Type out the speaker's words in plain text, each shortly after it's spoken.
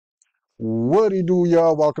What do you do,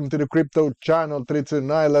 y'all? Welcome to the crypto channel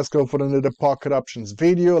 329. Let's go for another pocket options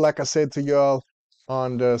video. Like I said to y'all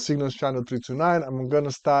on the signals channel 329, I'm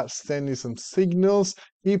gonna start sending some signals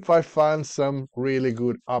if I find some really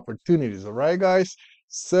good opportunities. All right, guys.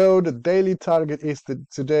 So the daily target is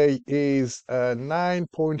today is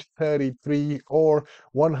 9.33 or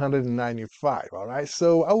 195. All right.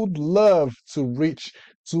 So I would love to reach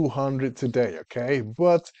 200 today. Okay,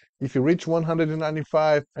 but if you reach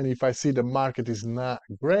 195 and if I see the market is not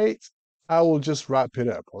great, I will just wrap it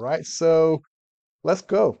up. All right. So let's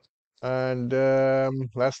go and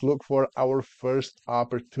let's look for our first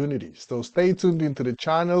opportunity. So stay tuned into the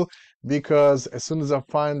channel because as soon as I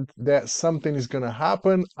find that something is going to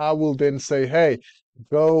happen, I will then say, hey,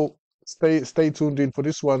 go stay tuned in for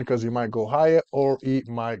this one because it might go higher or it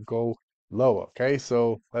might go lower. Okay.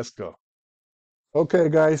 So let's go. Okay,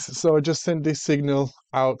 guys, so I just sent this signal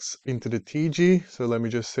out into the TG. So let me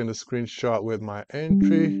just send a screenshot with my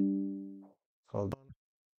entry. Hold on.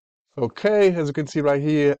 Okay, as you can see right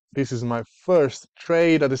here, this is my first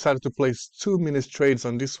trade. I decided to place 2 minute trades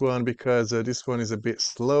on this one because this one is a bit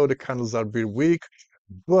slow. The candles are a bit weak.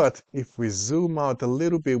 But if we zoom out a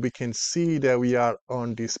little bit, we can see that we are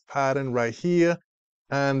on this pattern right here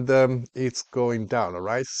and it's going down, all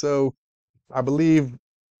right? So I believe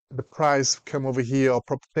the price come over here, or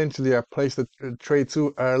potentially I placed the trade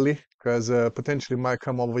too early because potentially might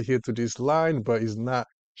come over here to this line, but it's not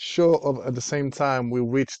sure of at the same time we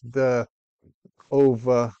reached the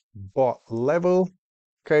overbought level.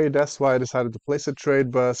 Okay, that's why I decided to place a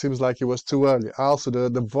trade, but it seems like it was too early. Also,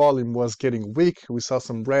 the volume was getting weak. We saw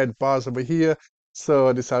some red bars over here, so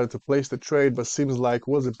I decided to place the trade, but seems like it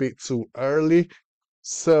was a bit too early.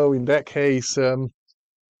 So in that case,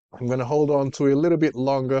 I'm going to hold on to it a little bit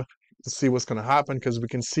longer to see what's going to happen because we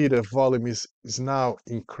can see the volume is now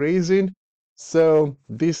increasing. So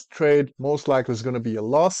this trade most likely is going to be a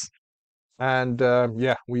loss. And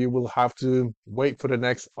yeah, we will have to wait for the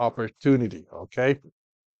next opportunity. Okay.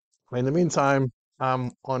 In the meantime,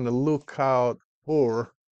 I'm on the lookout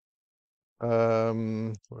for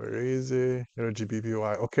where is it?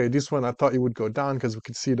 GBPY. Okay, this one I thought it would go down because we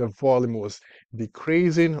could see the volume was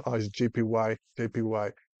decreasing. Oh, it's JPY.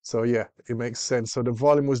 So yeah, it makes sense. So the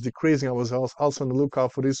volume was decreasing. I was also on the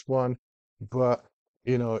lookout for this one, but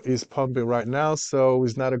you know, it's pumping right now, so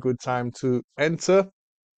it's not a good time to enter.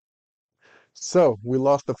 So we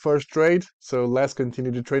lost the first trade. So let's continue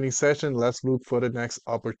the trading session. Let's look for the next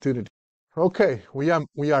opportunity. Okay, we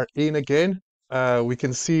are in again. We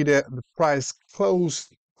can see that the price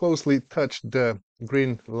closely touched the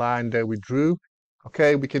green line that we drew.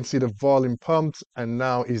 Okay, we can see the volume pumped and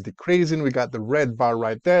now is decreasing. We got the red bar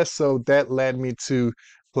right there. So that led me to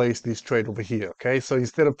place this trade over here. Okay, so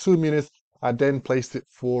instead of 2 minutes, I then placed it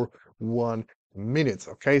for 1 minute.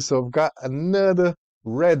 Okay, so I've got another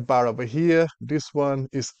red bar over here. This one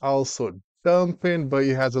is also dumping, but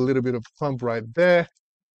it has a little bit of pump right there.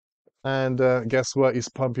 And guess what? It's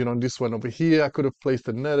pumping on this one over here. I could have placed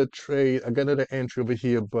another trade, I got another entry over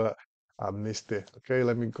here, but I missed it. Okay,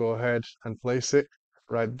 let me go ahead and place it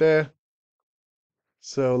right there.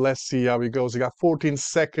 So let's see how it goes. We got 14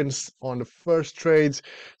 seconds on the first trades.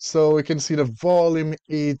 So we can see the volume,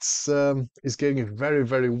 it's getting very,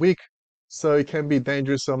 very weak. So it can be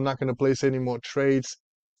dangerous. So I'm not going to place any more trades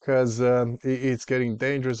because it's getting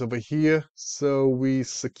dangerous over here. So we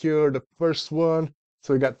secure the first one.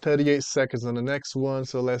 So we got 38 seconds on the next one.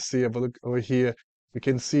 So let's see, have a look over here. We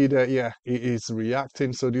can see that, yeah, it is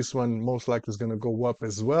reacting. So this one most likely is going to go up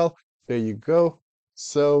as well. There you go.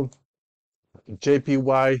 So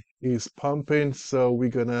JPY is pumping, so we're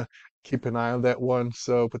gonna keep an eye on that one.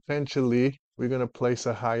 So potentially we're gonna place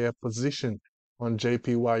a higher position on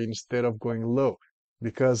JPY instead of going low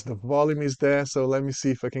because the volume is there. So let me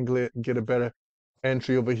see if I can get a better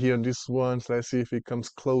entry over here on this one. So let's see if it comes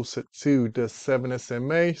closer to the 7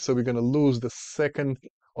 SMA. So we're gonna lose the second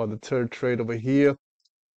or the third trade over here.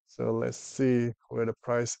 So let's see where the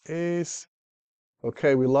price is.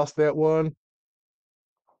 Okay, we lost that one.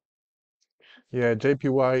 Yeah,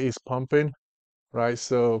 JPY is pumping, right?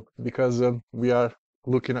 So because we are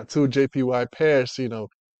looking at two JPY pairs, you know,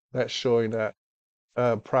 that's showing that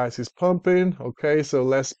price is pumping. Okay, so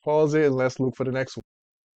let's pause it and let's look for the next one.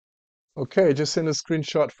 Okay, just send a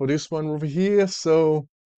screenshot for this one over here. So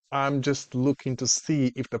I'm just looking to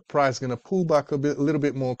see if the price is gonna pull back a little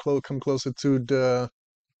bit more, come closer to the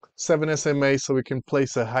 7 SMA, so we can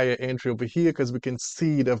place a higher entry over here because we can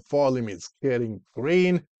see the volume is getting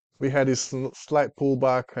green. We had this slight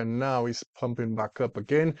pullback and now it's pumping back up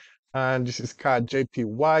again. And this is called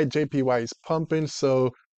JPY. JPY is pumping,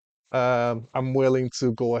 so I'm willing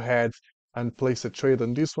to go ahead and place a trade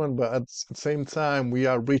on this one, but at the same time we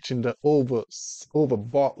are reaching the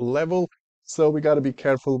overbought level, so we got to be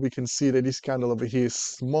careful. We can see that this candle over here is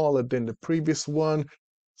smaller than the previous one,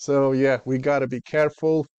 so yeah, we got to be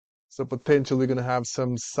careful. So potentially we're going to have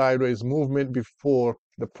some sideways movement before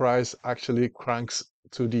the price actually cranks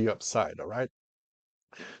to the upside. All right,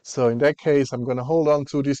 so in that case I'm going to hold on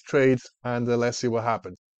to this trade and let's see what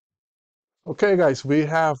happens. Okay guys, we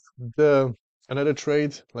have the another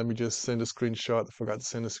trade. Let me just send a screenshot. I forgot to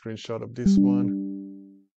send a screenshot of this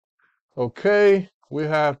one. Okay, we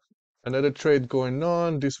have another trade going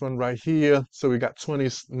on, this one right here. So we got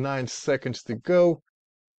 29 seconds to go,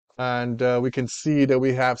 and we can see that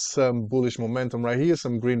we have some bullish momentum right here,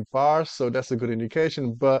 some green bars, so that's a good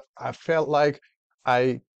indication. But I felt like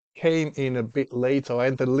I came in a bit late, or I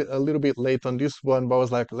entered a little bit late on this one, but I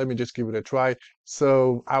was like, let me just give it a try.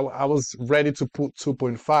 So I was ready to put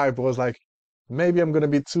 2.5, but I was like, maybe I'm going to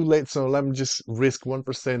be too late, so let me just risk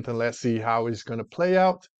 1% and let's see how it's going to play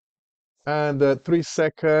out. And 3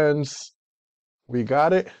 seconds, we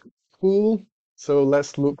got it. Cool. So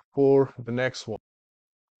let's look for the next one.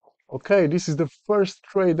 Okay, this is the first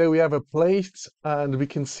trade that we ever placed, and we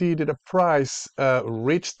can see that the price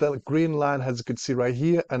reached the green line, as you can see right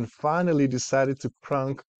here, and finally decided to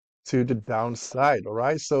crank to the downside. All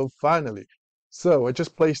right, so finally. So I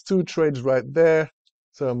just placed 2 trades right there.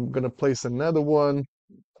 So I'm going to place another one.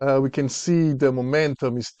 We can see the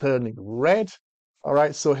momentum is turning red. All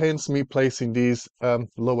right, so hence me placing these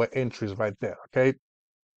lower entries right there. Okay.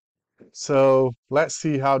 So let's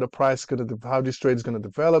see how the price how this trade is gonna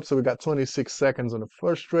develop. So we got 26 seconds on the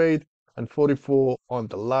first trade and 44 on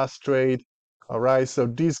the last trade. All right, so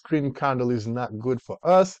this green candle is not good for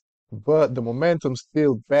us, but the momentum's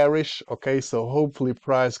still bearish. Okay, so hopefully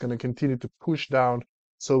price gonna continue to push down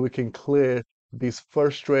so we can clear this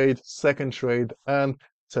first trade, second trade, and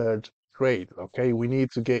third trade. Okay, we need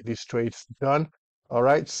to get these trades done. All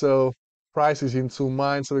right, so price is in 2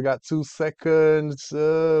 minds, so we got 2 seconds.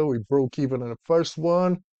 We broke even on the first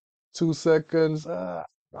one. 2 seconds.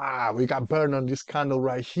 We got burned on this candle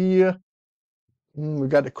right here. We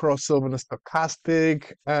got the crossover and the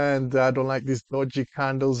stochastic, and I don't like these dodgy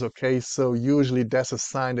candles. Okay, so usually that's a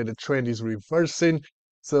sign that the trend is reversing.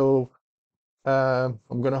 So I'm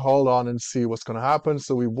gonna hold on and see what's gonna happen.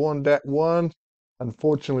 So we won that one.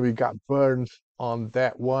 Unfortunately, we got burned on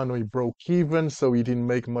that one. We broke even, so we didn't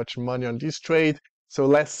make much money on this trade. So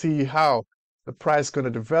let's see how the price is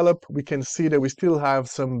gonna develop. We can see that we still have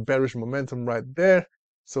some bearish momentum right there.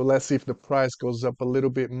 So let's see if the price goes up a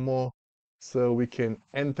little bit more so we can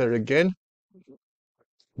enter again.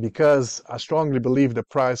 Because I strongly believe the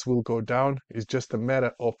price will go down. It's just a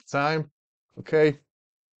matter of time. Okay,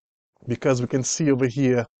 because we can see over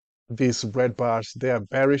here these red bars, they are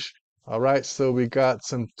bearish. All right, so we got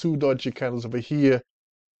some 2 dodgy candles over here,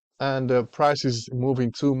 and the price is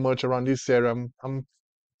moving too much around this area.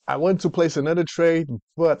 I want to place another trade,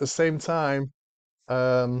 but at the same time,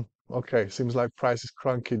 okay, seems like price is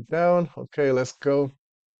cranking down. Okay, let's go.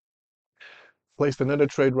 Placed another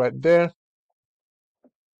trade right there.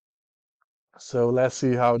 So let's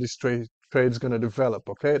see how this trade is gonna develop.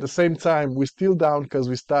 Okay, at the same time, we're still down because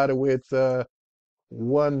we started with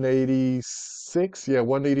 186. Yeah,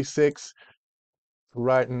 186.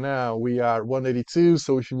 Right now we are 182.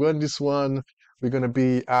 So if you run this one, we're gonna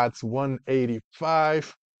be at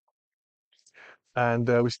 185, and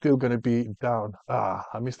we're still gonna be down.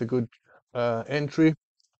 I missed a good entry.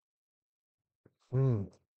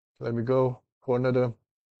 Let me go for another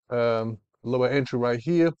lower entry right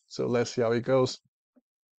here. So let's see how it goes.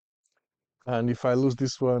 And if I lose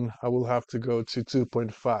this one, I will have to go to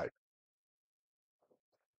 2.5.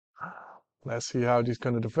 Let's see how this is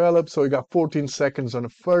going to develop. So we got 14 seconds on the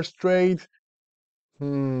first trade.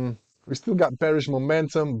 We still got bearish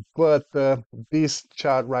momentum, but this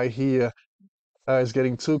chart right here is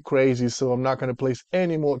getting too crazy. So I'm not going to place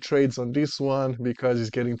any more trades on this one because it's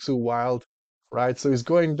getting too wild, right? So it's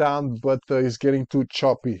going down, but it's getting too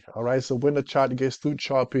choppy, all right? So when the chart gets too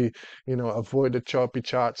choppy, avoid the choppy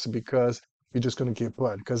charts because you're just going to get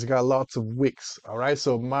burned because you got lots of wicks, all right?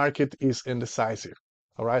 So market is indecisive.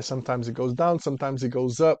 All right, sometimes it goes down, sometimes it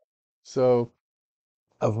goes up. So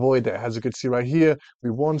avoid that. As you can see right here,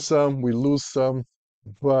 we won some, we lose some,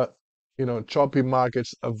 but choppy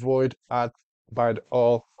markets avoid by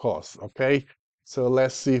all costs. Okay, so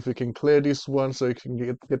let's see if we can clear this one so you can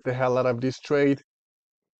get the hell out of this trade.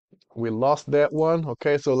 We lost that one.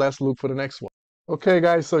 Okay, so let's look for the next one. Okay,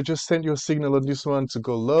 guys, so just sent you a signal on this one to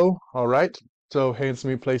go low. All right, so hence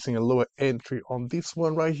me placing a lower entry on this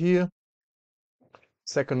one right here.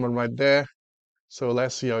 Second one right there. So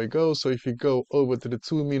let's see how it goes. So if you go over to the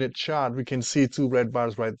 2-minute chart, we can see 2 red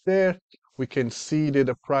bars right there. We can see that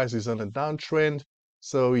the price is on a downtrend.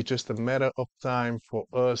 So it's just a matter of time for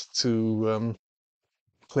us to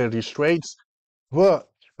clear these trades. But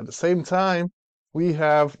at the same time, we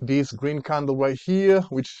have this green candle right here,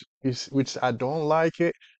 which I don't like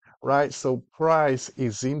it, right? So price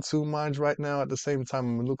is in too much right now. At the same time,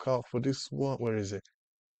 I'm gonna look out for this one. Where is it?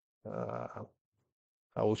 Uh,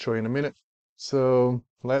 I will show you in a minute. So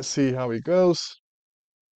let's see how it goes.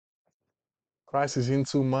 Price is in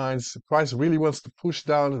two minds. Price really wants to push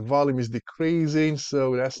down. The volume is decreasing,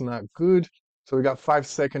 so that's not good. So we got 5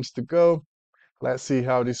 seconds to go. Let's see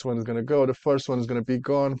how this one is going to go. The first one is going to be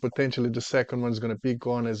gone. Potentially the second one is going to be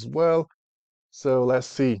gone as well. So let's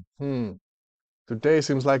see. Today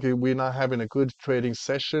seems like we're not having a good trading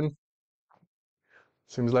session.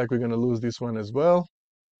 Seems like we're going to lose this one as well.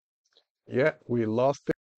 Yeah, we lost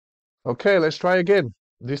it. Okay, let's try again.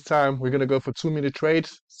 This time we're going to go for 2-minute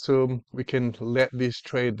trades so we can let this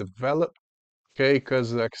trade develop. Okay,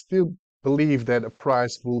 because I still believe that the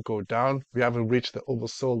price will go down. We haven't reached the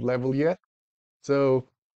oversold level yet. So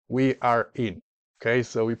we are in. Okay,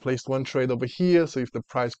 so we placed one trade over here. So if the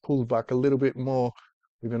price pulls back a little bit more,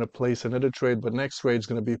 we're going to place another trade. But next trade is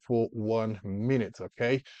going to be for 1 minute.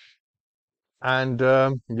 Okay. And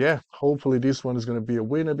yeah, hopefully this one is going to be a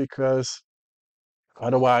winner because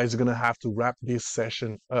otherwise, you're going to have to wrap this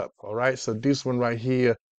session up. All right. So this one right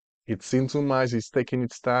here, it's into mice. It's taking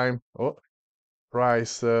its time. Oh,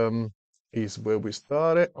 price is where we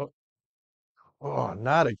started. Oh,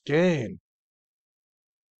 not again.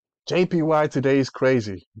 JPY today is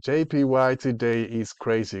crazy. JPY today is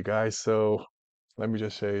crazy, guys. So let me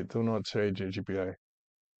just say, do not trade JPY.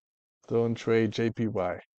 Don't trade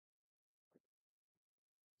JPY.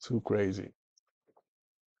 Too crazy.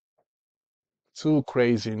 Too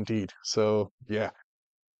crazy indeed. So yeah.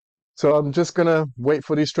 So I'm just gonna wait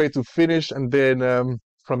for this trade to finish, and then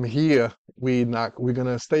from here we're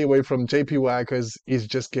gonna stay away from JPY because it's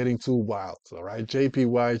just getting too wild. All right,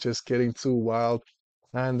 JPY is just getting too wild,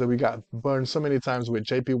 and we got burned so many times with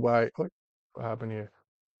JPY. Oh, what happened here?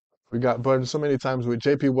 We got burned so many times with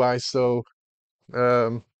JPY, so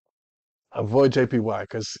um, avoid JPY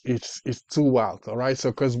because it's too wild. All right, so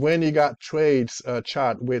because when you got trades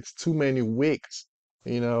chart with too many wicks,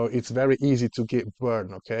 it's very easy to get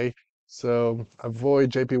burned. Okay, so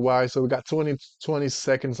avoid JPY. So we got 20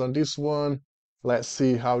 seconds on this one. Let's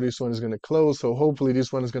see how this one is going to close. So hopefully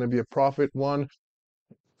this one is going to be a profit one,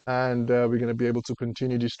 and we're going to be able to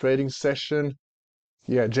continue this trading session.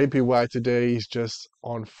 Yeah, JPY today is just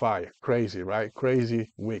on fire. Crazy, right?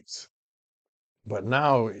 Crazy wicks. But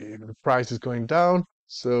now the price is going down,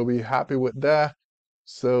 so we're happy with that.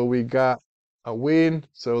 So we got a win.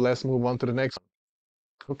 So let's move on to the next.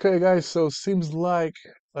 Okay, guys, so seems like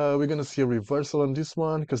we're gonna see a reversal on this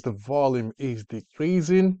one because the volume is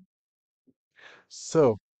decreasing.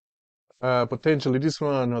 So potentially this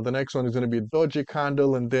one or the next one is gonna be a dodgy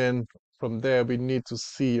candle, and then from there we need to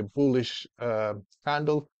see a bullish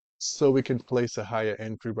candle so we can place a higher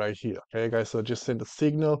entry right here. Okay, guys, so just send a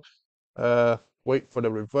signal. Wait for the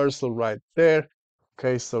reversal right there.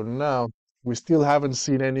 Okay, so now we still haven't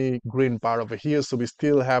seen any green bar over here, so we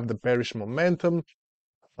still have the bearish momentum.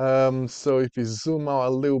 So if we zoom out a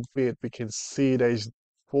little bit, we can see that it's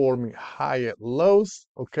forming higher lows.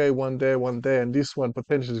 Okay, one there, and this one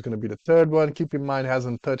potentially is going to be the third one. Keep in mind,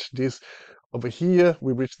 hasn't touched this over here.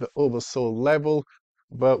 We reached the oversold level,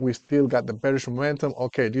 but we still got the bearish momentum.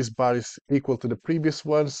 Okay, this bar is equal to the previous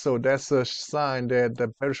one, so that's a sign that the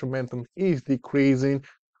bearish momentum is decreasing.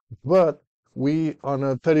 But we on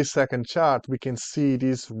a 30-second chart, we can see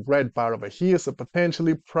this red bar over here. So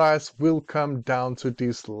potentially price will come down to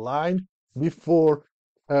this line before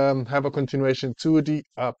have a continuation to the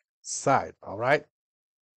upside. All right.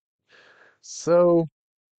 So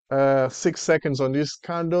 6 seconds on this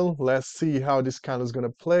candle. Let's see how this candle is going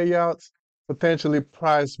to play out. Potentially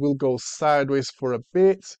price will go sideways for a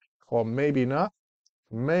bit, or maybe not.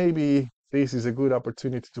 Maybe this is a good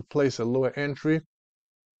opportunity to place a lower entry.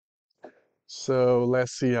 So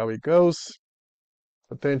let's see how it goes.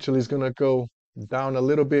 Potentially it's going to go down a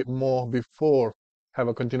little bit more before have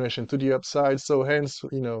a continuation to the upside. So hence,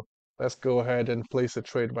 let's go ahead and place a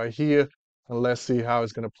trade right here and let's see how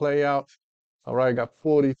it's going to play out. All right, got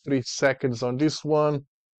 43 seconds on this one.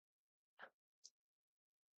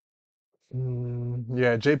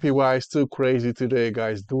 Yeah, JPY is too crazy today,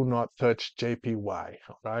 guys. Do not touch JPY.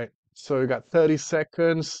 All right. So we got 30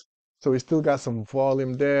 seconds. So we still got some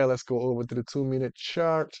volume there. Let's go over to the 2-minute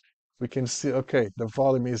chart. we can see, okay, the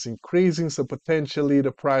volume is increasing, so potentially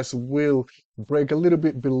the price will break a little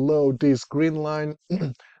bit below this green line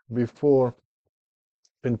before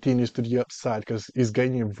continues to the upside because it's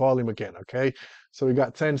gaining volume again, okay? So we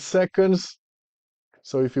got 10 seconds.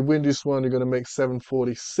 So if you win this one, you're gonna make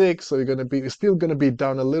 746. So you're still gonna be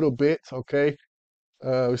down a little bit, okay?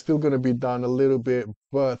 We're still gonna be down a little bit,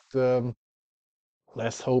 but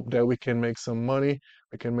let's hope that we can make some money.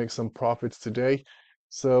 We can make some profits today.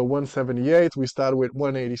 So 178, we started with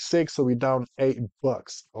 186, so we're down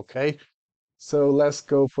 $8, okay? So let's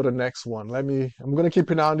go for the next one. I'm gonna keep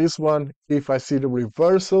an eye on this one. If I see the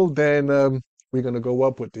reversal, then we're gonna go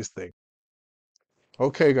up with this thing.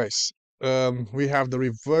 Okay, guys. We have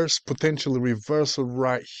the potential reversal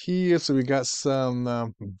right here. So we got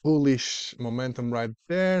some bullish momentum right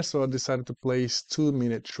there. So I decided to place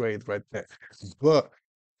 2-minute trade right there. But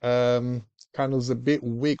candle's a bit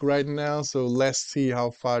weak right now. So let's see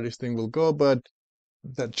how far this thing will go. But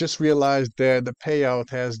that just realized that the payout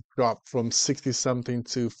has dropped from 60 something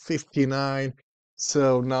to 59.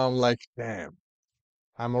 So now I'm like, damn,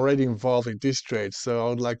 I'm already involved in this trade. So I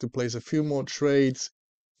would like to place a few more trades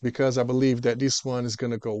because I believe that this one is going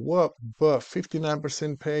to go up, but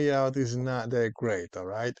 59% payout is not that great, all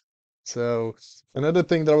right? So another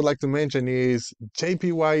thing that I would like to mention is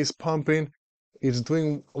JPY is pumping. It's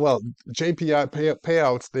doing well. JPI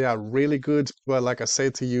payouts, they are really good, but like I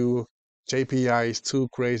said to you, JPI is too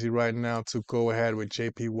crazy right now to go ahead with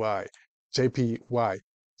JPY.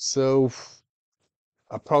 So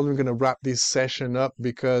I'm probably going to wrap this session up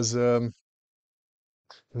because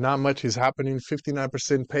not much is happening.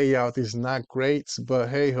 59% payout is not great, but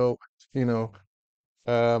hey ho, you know,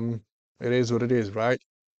 um, it is what it is, right?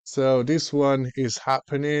 So this one is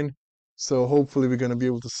happening. So hopefully we're going to be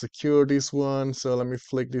able to secure this one. So let me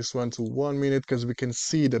flick this one to 1 minute because we can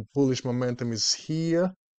see that bullish momentum is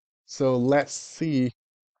here. So let's see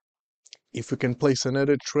if we can place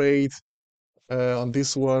another trade on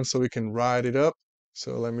this one so we can ride it up.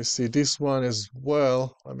 So let me see this one as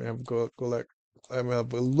well. Let me let me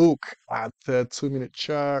have a look at the 2-minute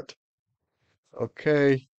chart.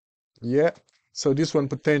 Okay, yeah. So this one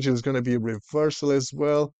potentially is going to be a reversal as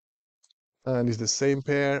well, and it's the same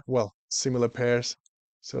pair. Well, similar pairs.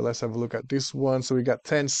 So let's have a look at this one. So we got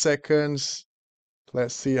 10 seconds.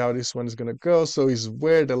 Let's see how this one is going to go. So it's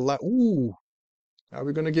where the light. Ooh, are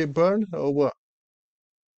we going to get burned or what?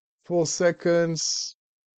 4 seconds.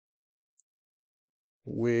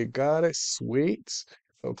 We got it. Sweet.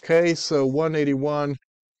 Okay, so 181.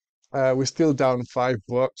 We're still down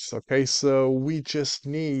 $5. Okay, so we just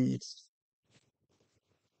need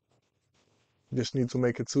to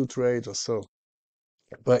make it 2 trades or so.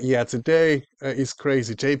 But yeah, today is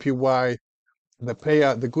crazy. JPY,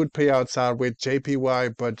 the good payouts are with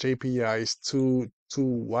JPY, but JPY is too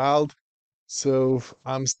wild. So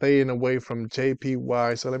I'm staying away from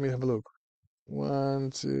JPY. So let me have a look.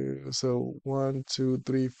 1, 2, so 1, 2,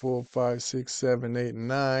 3, 4, 5, 6, 7, 8,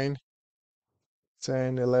 9,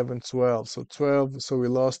 10, 11, 12. So 12. So we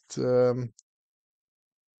lost 1,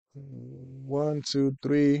 2,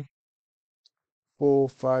 3, 4,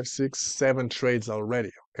 5, 6, 7 trades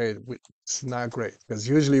already. Okay, it's not great because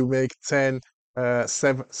usually we make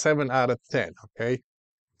 7 out of 10. Okay,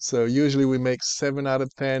 so usually we make 7 out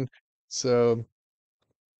of 10. So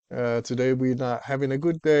today we're not having a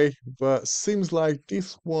good day, but seems like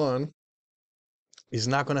this one is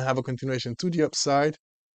not going to have a continuation to the upside.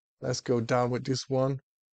 Let's go down with this one,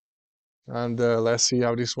 and let's see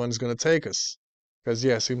how this one is going to take us. Because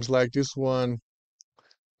yeah, seems like this one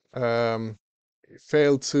um,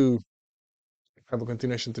 failed to have a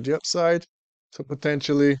continuation to the upside. So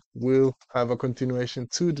potentially we'll have a continuation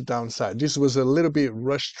to the downside. This was a little bit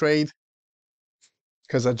rush trade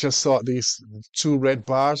because I just saw these 2 red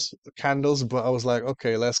bars, candles, but I was like,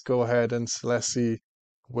 okay, let's go ahead and let's see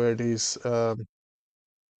where these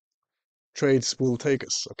trades will take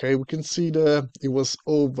us. Okay, we can see it was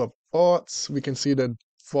overbought. We can see that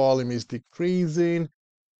volume is decreasing.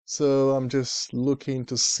 So I'm just looking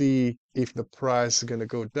to see if the price is gonna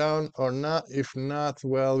go down or not. If not,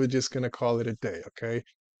 well, we're just gonna call it a day, okay?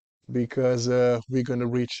 Because we're gonna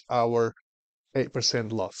reach our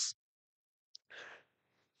 8% loss.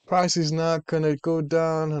 Price is not gonna go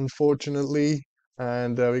down, unfortunately.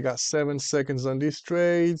 And we got 7 seconds on these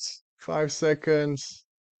trades, 5 seconds.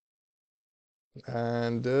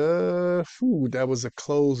 And that was a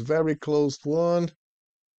very close one.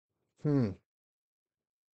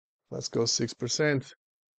 Let's go 6%.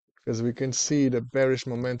 Because we can see the bearish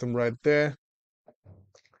momentum right there.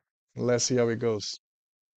 Let's see how it goes.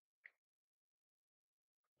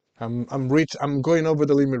 I'm going over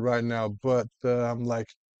the limit right now, but I'm like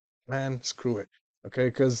man, screw it. Okay,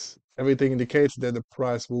 because everything indicates that the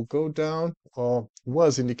price will go down, or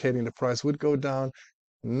was indicating the price would go down.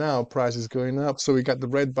 Now price is going up. So we got the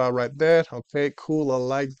red bar right there. Okay, cool. I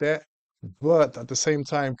like that. But at the same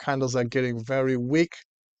time, candles are getting very weak.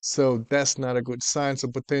 So that's not a good sign. So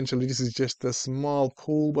potentially this is just a small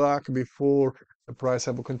pullback before the price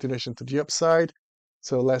have a continuation to the upside.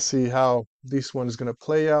 So let's see how this one is going to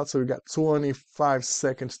play out. So we got 25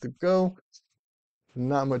 seconds to go.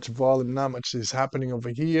 Not much volume, not much is happening over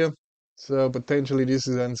here. So potentially this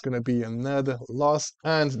is going to be another loss.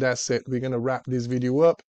 And that's it. We're going to wrap this video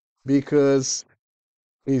up because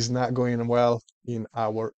it's not going well in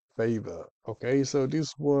our favor. Okay, so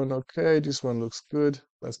this one, okay, this one looks good.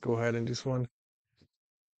 Let's go ahead and this one.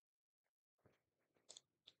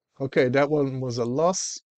 Okay, that one was a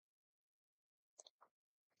loss.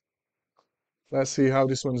 Let's see how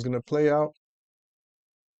this one's going to play out.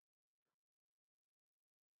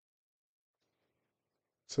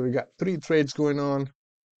 So we got 3 trades going on.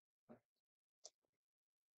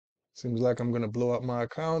 Seems like I'm going to blow up my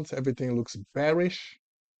account. Everything looks bearish.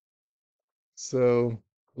 So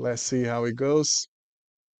let's see how it goes.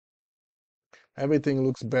 Everything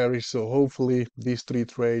looks bearish, so hopefully these 3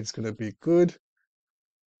 trades going to be good.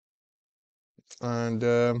 And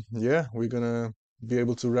yeah, we're going to be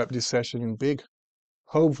able to wrap this session in big.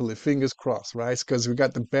 Hopefully, fingers crossed, right? Because we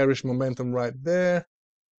got the bearish momentum right there.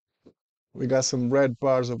 We got some red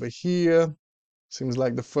bars over here. Seems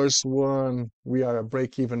like the first one, we are at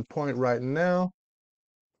break-even point right now.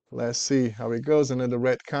 Let's see how it goes. Another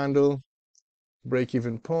red candle,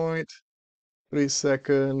 break-even point, 3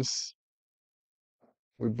 seconds.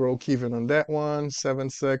 We broke even on that one, 7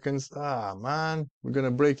 seconds. Ah, man, we're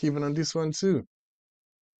gonna break even on this one too.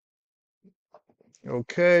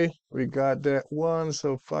 Okay, we got that one,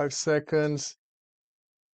 so 5 seconds.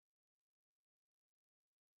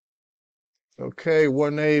 Okay,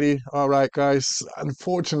 180. All right, guys.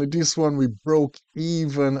 Unfortunately, this one we broke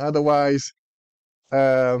even. Otherwise,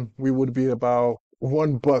 we would be about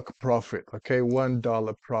 $1 profit. Okay,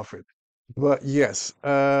 $1 profit. But yes,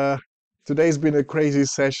 today's been a crazy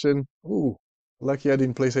session. Ooh, lucky I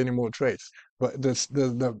didn't place any more trades. But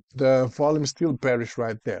the volume is still bearish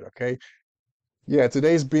right there. Okay. Yeah,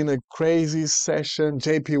 today's been a crazy session.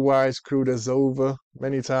 JPY screwed us over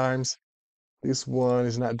many times. This one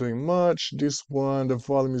is not doing much. This one, the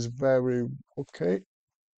volume is very okay.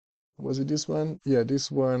 Was it this one? Yeah,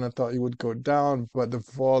 this one, I thought it would go down, but the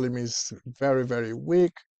volume is very, very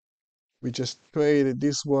weak. We just traded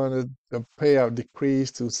this one, the payout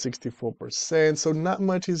decreased to 64%. So not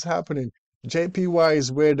much is happening. JPY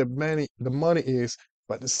is where the money is,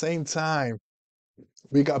 but at the same time,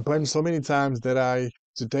 we got burned so many times that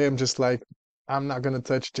today I'm just like, I'm not gonna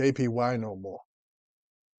touch JPY no more.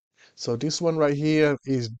 So this one right here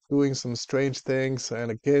is doing some strange things. And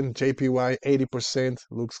again, JPY 80%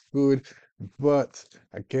 looks good. But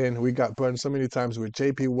again, we got burned so many times with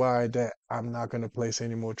JPY that I'm not going to place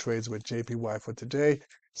any more trades with JPY for today.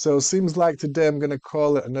 So it seems like today I'm going to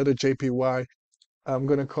call it another JPY. I'm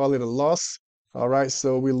going to call it a loss. All right,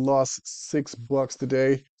 so we lost $6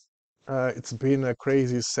 today. It's been a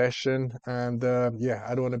crazy session. And yeah,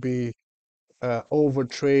 I don't want to be over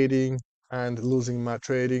trading and losing my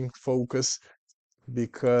trading focus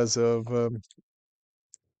because of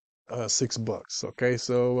 $6. Okay,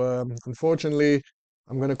 so unfortunately,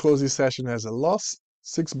 I'm gonna close this session as a loss,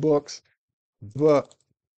 $6, but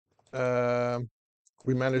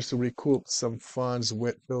we managed to recoup some funds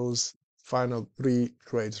with those final 3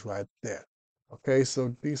 trades right there. Okay,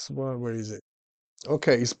 so this one, where is it?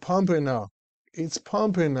 Okay, it's pumping now. It's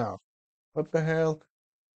pumping now. What the hell?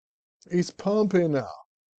 It's pumping now.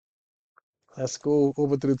 Let's go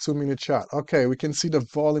over to the 2-minute chart. Okay, we can see the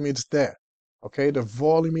volume is there. Okay, the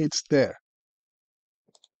volume is there.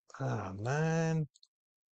 Ah, man.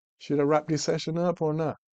 Should I wrap this session up or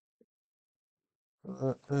not?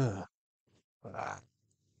 Uh-uh. Ah,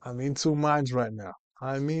 I'm in 2 minds right now.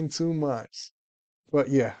 I'm in 2 minds. But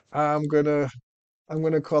yeah, I'm gonna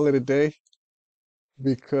call it a day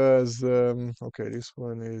because okay, this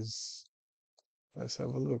one is, let's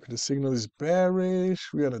have a look. The signal is bearish.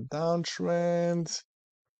 We're on a downtrend.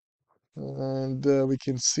 And we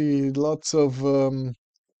can see lots of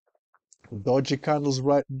dodgy candles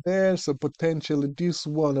right there. So potentially this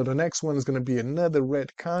one or the next one is going to be another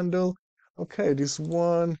red candle. Okay, this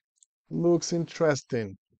one looks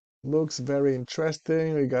interesting. Looks very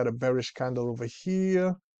interesting. We got a bearish candle over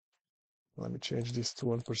here. Let me change this to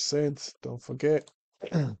 1%. Don't forget.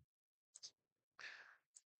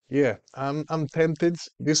 Yeah, I'm tempted.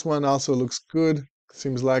 This one also looks good.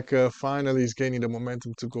 Seems like finally it's gaining the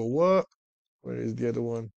momentum to go up. Where is the other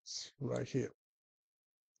one? It's right here.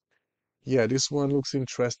 Yeah, this one looks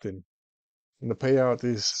interesting. And the payout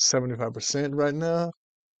is 75% right now.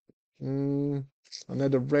 Mm,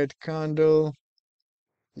 another red candle.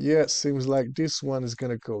 Yeah, it seems like this one is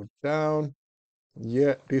gonna go down.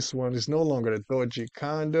 Yeah, this one is no longer a dodgy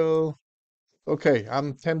candle. Okay,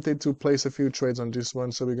 I'm tempted to place a few trades on this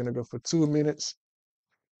one, so we're gonna go for 2 minutes.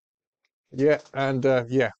 Yeah, and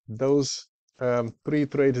yeah, those three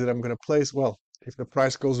trades that I'm gonna place. Well, if the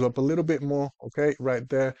price goes up a little bit more, okay, right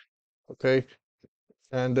there, okay,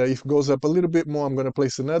 and if it goes up a little bit more, I'm gonna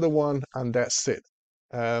place another one, and that's it.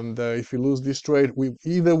 And if you lose this trade, we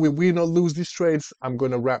win or lose these trades, I'm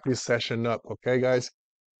gonna wrap this session up, okay, guys?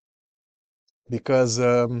 Because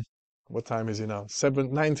what time is it now?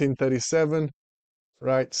 19:37,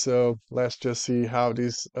 right? So let's just see how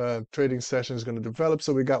this trading session is gonna develop.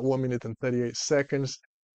 So we got 1 minute and 38 seconds.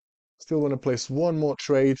 Still want to place one more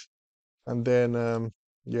trade, and then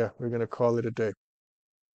yeah, we're gonna call it a day.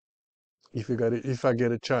 If I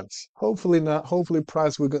get a chance. Hopefully not. Hopefully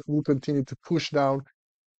price will continue to push down,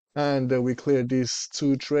 and we clear these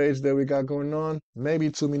two trades that we got going on. Maybe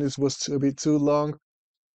 2 minutes was a bit too long,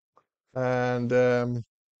 and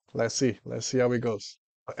let's see how it goes.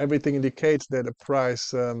 Everything indicates that the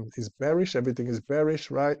price is bearish. Everything is bearish,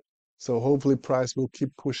 right? So hopefully price will keep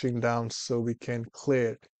pushing down so we can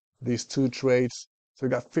clear these two trades. So we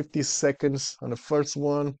got 50 seconds on the first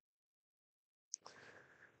one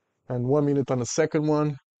and 1 minute on the second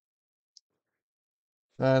one.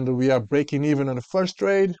 And we are breaking even on the first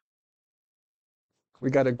trade.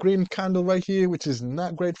 We got a green candle right here, which is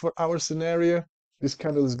not great for our scenario. This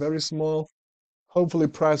candle is very small. Hopefully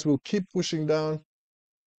price will keep pushing down.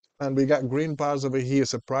 And we got green bars over here,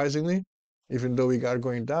 surprisingly, even though we got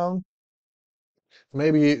going down.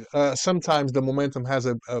 Maybe sometimes the momentum has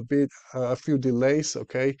a few delays,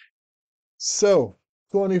 okay? So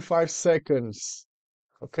 25 seconds.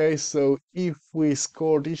 Okay, so if we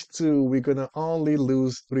score these two, we're gonna only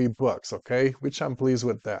lose $3, okay? Which I'm pleased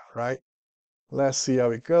with that, right? Let's see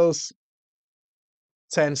how it goes.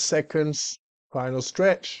 10 seconds, final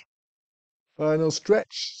stretch. Final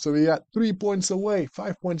stretch. So we got 3 points away,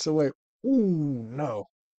 5 points away. Ooh, no.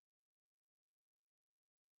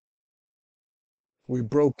 We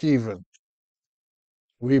broke even.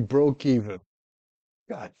 We broke even.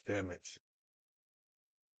 God damn it.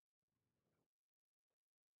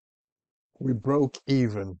 We broke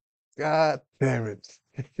even. God damn it.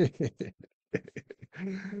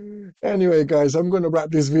 Anyway, guys, I'm going to wrap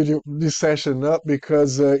this session up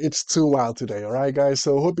because it's too wild today. All right, guys.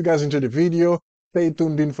 So hope you guys enjoyed the video. Stay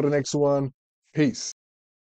tuned in for the next one. Peace.